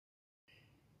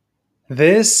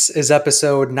This is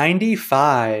episode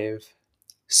 95.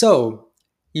 So,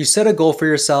 you set a goal for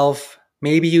yourself.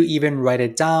 Maybe you even write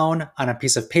it down on a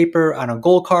piece of paper on a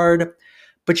goal card,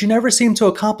 but you never seem to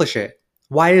accomplish it.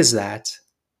 Why is that?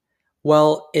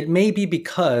 Well, it may be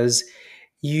because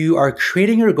you are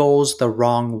creating your goals the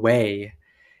wrong way.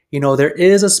 There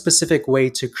is a specific way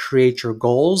to create your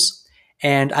goals,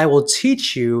 and I will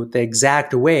teach you the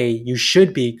exact way you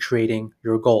should be creating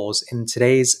your goals in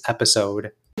today's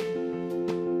episode.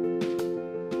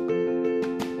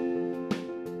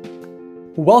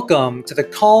 Welcome to the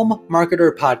Calm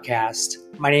Marketer Podcast.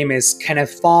 My name is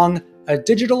Kenneth Fong, a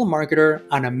digital marketer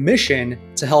on a mission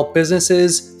to help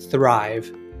businesses thrive.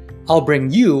 I'll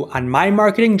bring you on my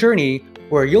marketing journey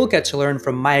where you'll get to learn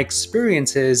from my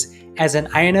experiences as an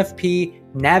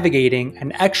INFP navigating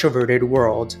an extroverted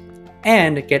world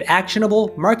and get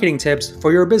actionable marketing tips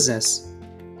for your business.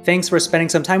 Thanks for spending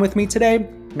some time with me today.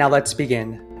 Now let's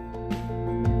begin.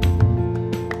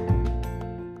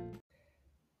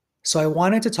 So I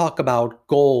wanted to talk about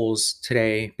goals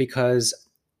today because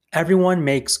everyone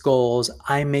makes goals.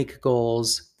 I make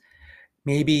goals.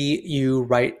 Maybe you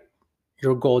write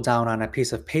your goal down on a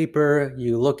piece of paper.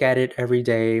 You look at it every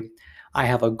day. I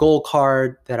have a goal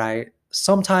card that I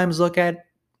sometimes look at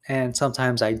and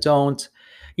sometimes I don't.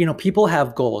 People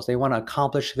have goals. They want to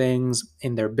accomplish things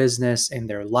in their business, in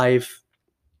their life,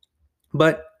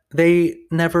 but they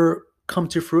never come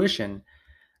to fruition.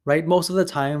 Right? Most of the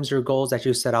times your goals that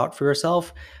you set out for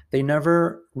yourself, they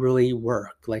never really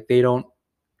work. Like they don't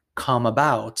come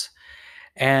about.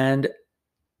 And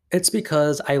it's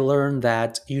because I learned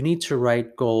that you need to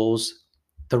write goals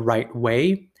the right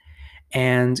way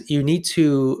and you need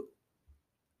to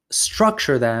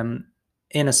structure them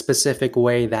in a specific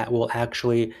way that will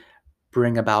actually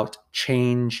bring about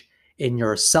change in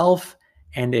yourself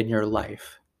and in your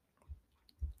life.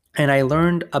 And I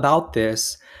learned about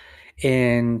this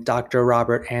in Dr.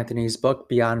 Robert Anthony's book,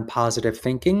 Beyond Positive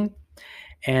Thinking.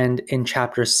 And in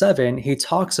chapter 7, he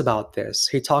talks about this.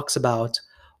 He talks about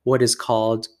what is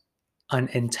called an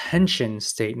intention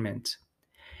statement.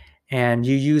 And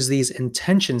you use these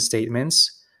intention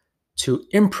statements to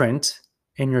imprint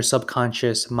in your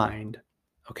subconscious mind.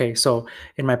 Okay, so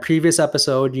in my previous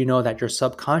episode, you know that your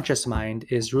subconscious mind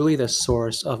is really the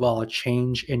source of all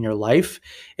change in your life.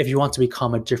 If you want to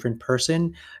become a different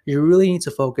person, you really need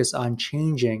to focus on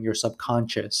changing your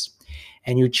subconscious.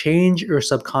 And you change your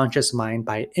subconscious mind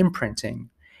by imprinting.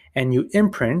 And you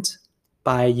imprint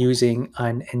by using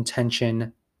an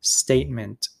intention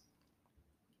statement.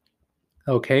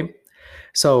 Okay,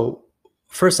 so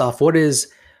first off, what is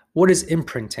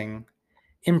imprinting?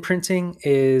 Imprinting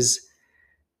is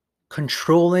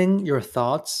controlling your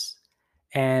thoughts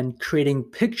and creating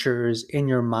pictures in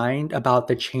your mind about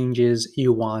the changes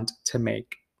you want to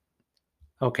make.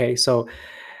 Okay, so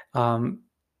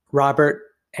Robert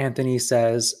Anthony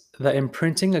says the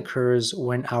imprinting occurs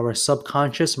when our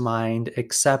subconscious mind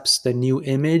accepts the new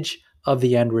image of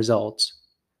the end result.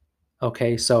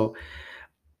 Okay, so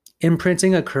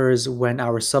imprinting occurs when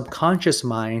our subconscious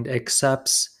mind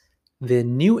accepts the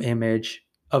new image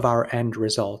of our end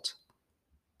result.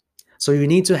 So you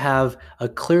need to have a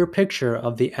clear picture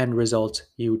of the end result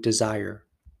you desire.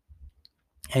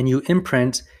 And you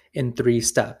imprint in 3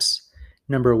 steps.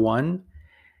 Number 1,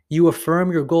 you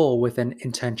affirm your goal with an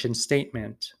intention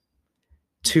statement.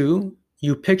 2,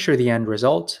 you picture the end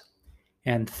result.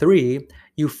 And 3,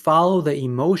 you follow the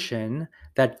emotion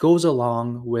that goes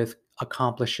along with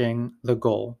accomplishing the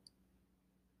goal.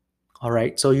 All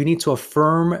right, so you need to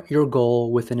affirm your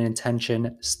goal with an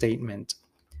intention statement.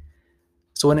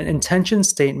 So an intention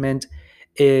statement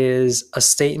is a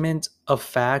statement of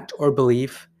fact or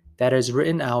belief that is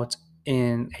written out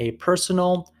in a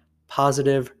personal,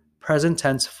 positive, present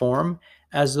tense form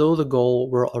as though the goal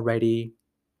were already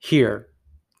here.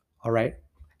 All right?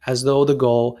 As though the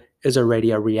goal is already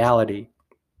a reality.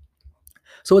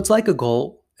 So it's like a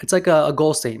goal. It's like a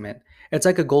goal statement. It's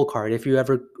like a goal card. If you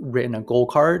ever written a goal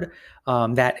card,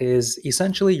 that is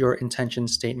essentially your intention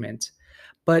statement.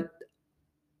 But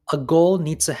a goal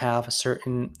needs to have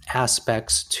certain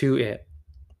aspects to it,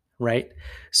 right?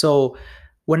 So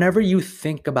whenever you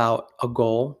think about a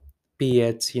goal, be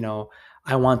it,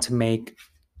 I want to make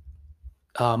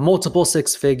multiple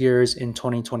 6 figures in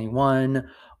 2021,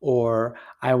 or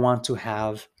I want to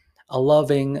have a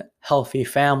loving, healthy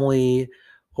family,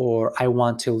 or I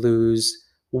want to lose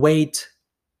weight,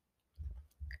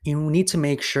 you need to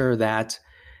make sure that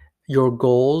your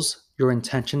goals, your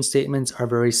intention statements are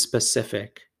very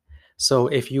specific. So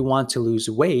if you want to lose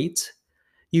weight,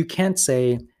 you can't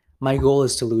say, my goal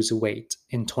is to lose weight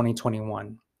in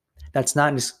 2021. That's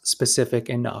not specific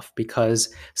enough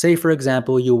because, say, for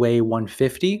example, you weigh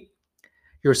 150.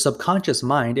 Your subconscious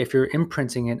mind, if you're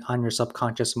imprinting it on your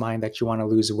subconscious mind that you want to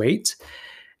lose weight,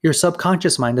 your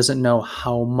subconscious mind doesn't know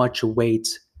how much weight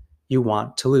you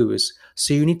want to lose.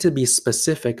 So you need to be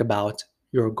specific about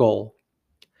your goal.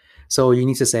 So you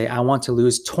need to say, I want to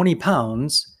lose 20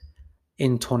 pounds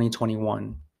in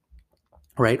 2021,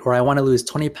 right? Or I want to lose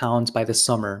 20 pounds by the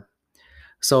summer.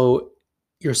 So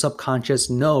your subconscious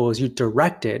knows you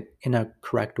direct it in a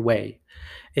correct way.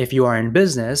 If you are in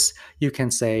business, you can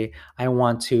say, I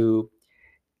want to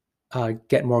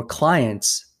get more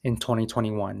clients in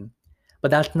 2021.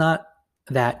 But that's not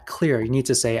that clear. You need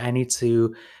to say,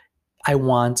 I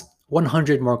want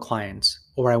 100 more clients,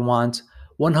 or I want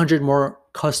 100 more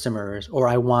customers, or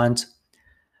I want,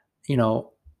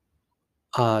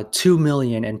 2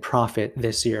 million in profit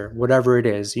this year, whatever it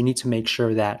is. You need to make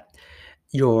sure that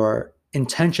your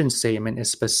intention statement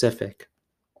is specific.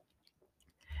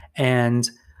 And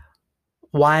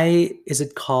why is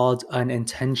it called an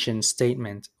intention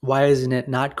statement? Why isn't it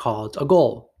not called a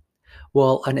goal?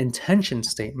 Well, an intention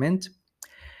statement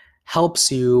helps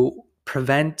you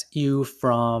prevent you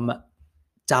from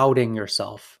doubting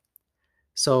yourself.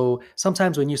 So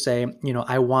sometimes when you say,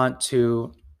 I want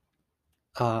to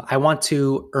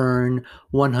earn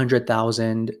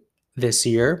 100,000 this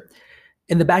year,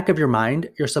 in the back of your mind,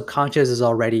 your subconscious is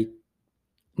already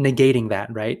negating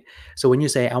that, right? So when you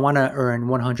say, I want to earn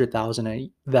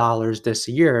 $100,000 this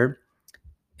year,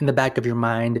 in the back of your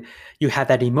mind, you have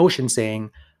that emotion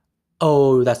saying,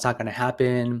 oh, that's not going to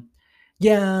happen.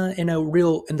 Yeah, in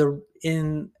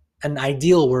an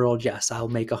ideal world, yes, I'll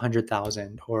make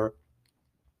 100,000. Or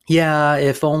yeah,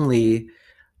 if only,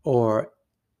 or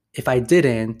if I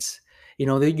didn't,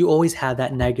 you always have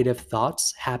that negative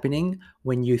thoughts happening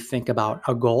when you think about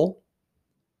a goal.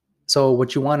 So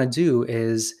what you want to do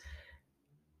is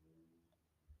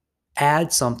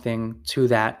add something to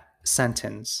that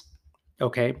sentence.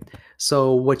 Okay.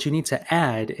 So what you need to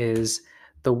add is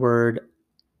the word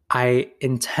I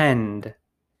intend.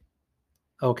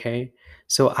 Okay.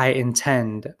 So I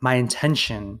intend, my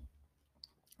intention.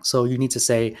 So you need to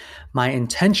say, my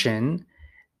intention,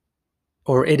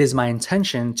 or it is my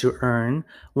intention to earn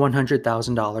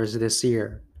 $100,000 this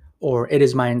year, or it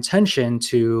is my intention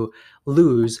to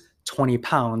lose 20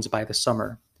 pounds by the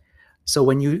summer. So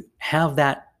when you have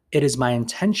that, it is my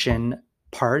intention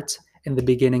part in the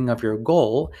beginning of your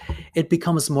goal, it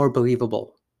becomes more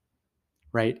believable,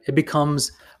 right? It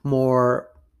becomes more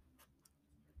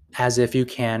as if you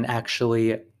can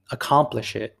actually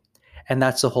accomplish it. And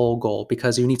that's the whole goal,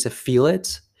 because you need to feel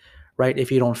it, right?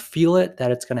 If you don't feel it,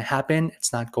 that it's going to happen,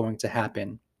 it's not going to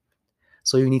happen.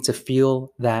 So you need to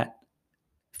feel that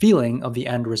feeling of the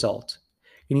end result.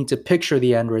 You need to picture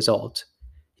the end result.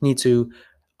 You need to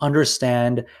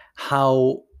understand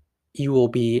how you will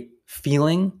be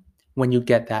feeling when you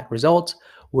get that result,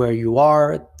 where you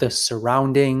are, the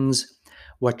surroundings,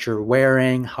 what you're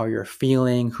wearing, how you're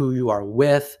feeling, who you are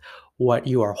with, what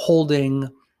you are holding,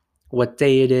 what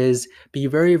day it is. Be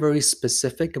very, very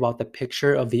specific about the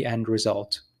picture of the end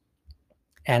result.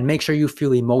 And make sure you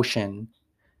feel emotion,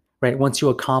 right? Once you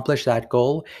accomplish that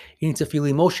goal, you need to feel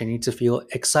emotion. You need to feel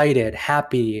excited,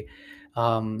 happy,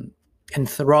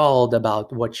 enthralled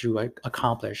about what you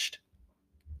accomplished.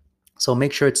 So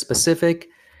make sure it's specific,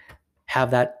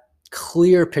 have that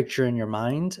clear picture in your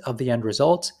mind of the end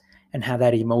result, and have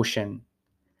that emotion.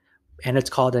 And it's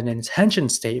called an intention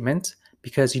statement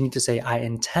because you need to say, I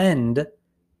intend,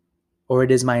 or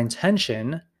it is my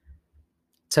intention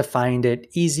to find it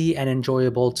easy and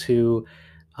enjoyable to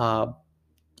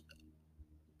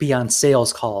be on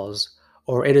sales calls,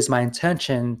 or it is my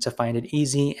intention to find it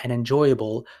easy and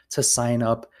enjoyable to sign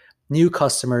up new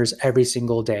customers every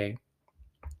single day,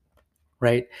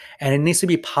 right? And it needs to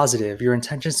be positive. Your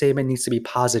intention statement needs to be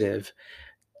positive.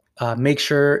 Make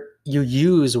sure you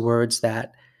use words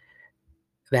that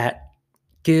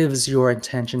gives your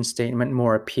intention statement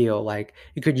more appeal. Like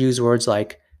you could use words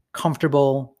like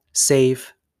comfortable,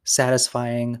 safe,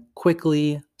 satisfying,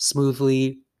 quickly,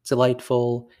 smoothly,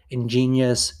 delightful,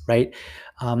 ingenious, right?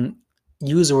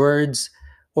 Use words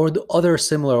or the other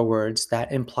similar words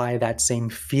that imply that same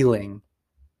feeling.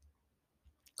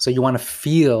 So you want to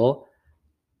feel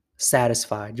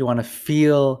satisfied. You want to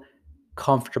feel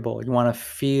comfortable. You want to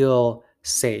feel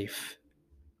safe.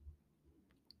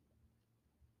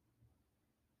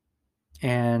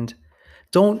 And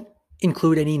don't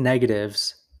include any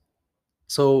negatives.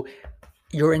 So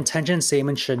your intention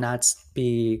statement should not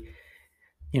be,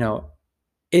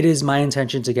 it is my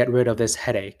intention to get rid of this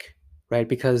headache, right?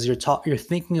 Because you're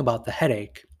thinking about the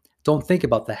headache. Don't think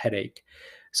about the headache.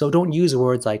 So don't use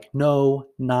words like no,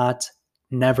 not,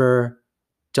 never,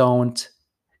 don't,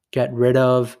 get rid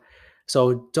of.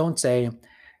 So don't say,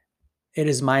 it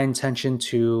is my intention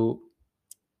to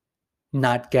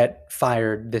not get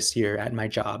fired this year at my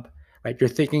job, right? You're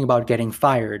thinking about getting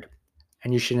fired,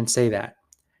 and you shouldn't say that.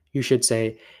 You should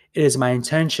say, it is my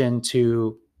intention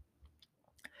to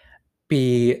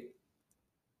be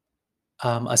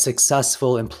a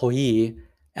successful employee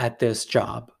at this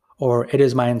job, or it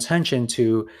is my intention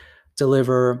to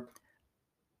deliver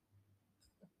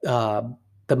uh,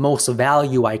 the most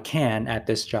value I can at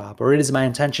this job, or it is my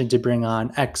intention to bring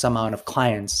on X amount of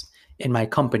clients in my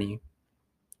company.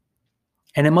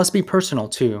 And it must be personal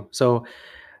too. So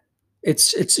it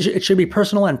should be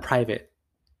personal and private,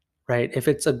 right? If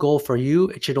it's a goal for you,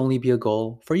 it should only be a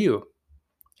goal for you,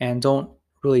 and don't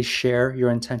really share your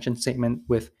intention statement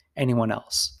with anyone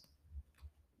else.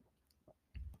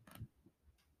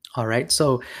 All right,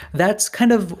 so that's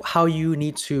kind of how you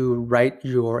need to write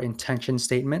your intention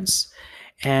statements,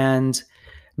 and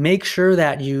make sure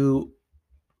that you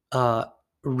uh,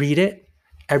 read it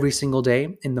every single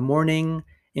day, in the morning,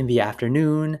 in the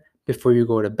afternoon, before you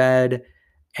go to bed,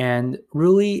 and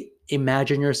really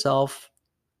imagine yourself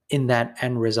in that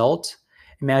end result.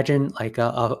 Imagine like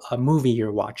a movie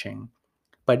you're watching,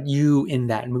 but you in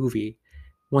that movie.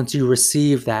 Once you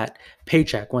receive that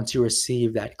paycheck, once you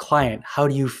receive that client, how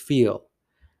do you feel?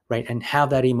 Right? And have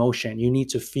that emotion. You need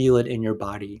to feel it in your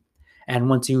body. And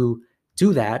once you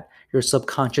do that, your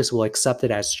subconscious will accept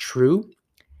it as true,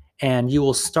 and you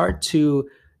will start to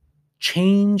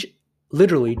change,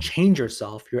 literally change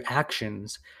yourself, your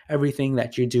actions, everything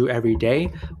that you do every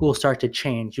day will start to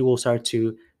change. You will start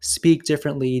to speak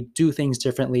differently, do things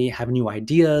differently, have new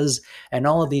ideas, and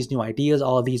all of these new ideas,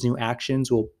 all of these new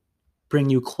actions will bring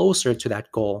you closer to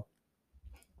that goal.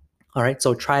 All right,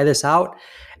 so try this out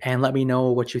and let me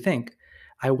know what you think.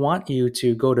 I want you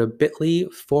to go to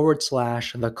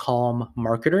bit.ly/the calm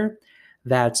marketer.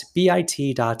 That's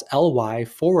bit.ly/the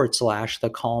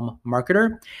calm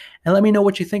marketer. And let me know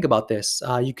what you think about this.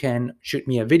 You can shoot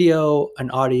me a video, an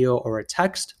audio, or a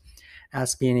text.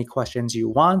 Ask me any questions you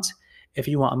want. If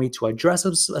you want me to address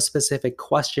a specific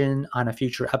question on a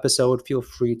future episode, feel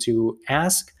free to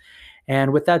ask.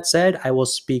 And with that said, I will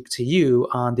speak to you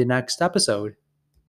on the next episode.